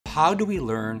How do we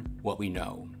learn what we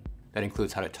know? That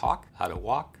includes how to talk, how to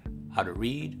walk, how to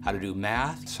read, how to do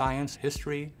math, science,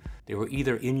 history. They were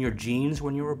either in your genes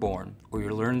when you were born, or you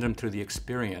learned them through the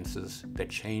experiences that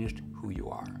changed who you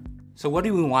are. So what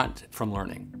do we want from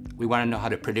learning? We want to know how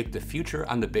to predict the future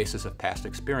on the basis of past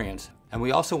experience, and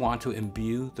we also want to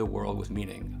imbue the world with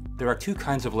meaning. There are two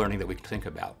kinds of learning that we can think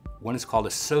about. One is called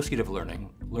associative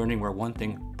learning, learning where one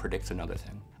thing predicts another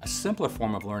thing. A simpler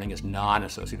form of learning is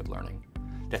non-associative learning,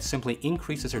 that simply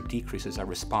increases or decreases our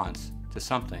response to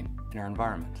something in our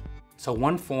environment. So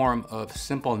one form of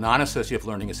simple non-associative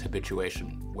learning is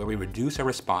habituation, where we reduce our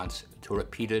response to a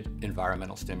repeated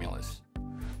environmental stimulus.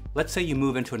 Let's say you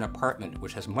move into an apartment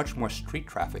which has much more street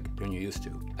traffic than you're used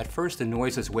to. At first, the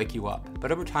noises wake you up,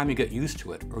 but over time you get used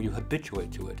to it or you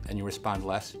habituate to it and you respond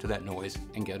less to that noise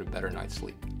and get a better night's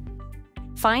sleep.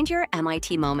 Find your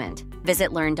MIT moment.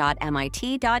 Visit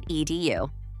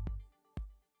learn.mit.edu.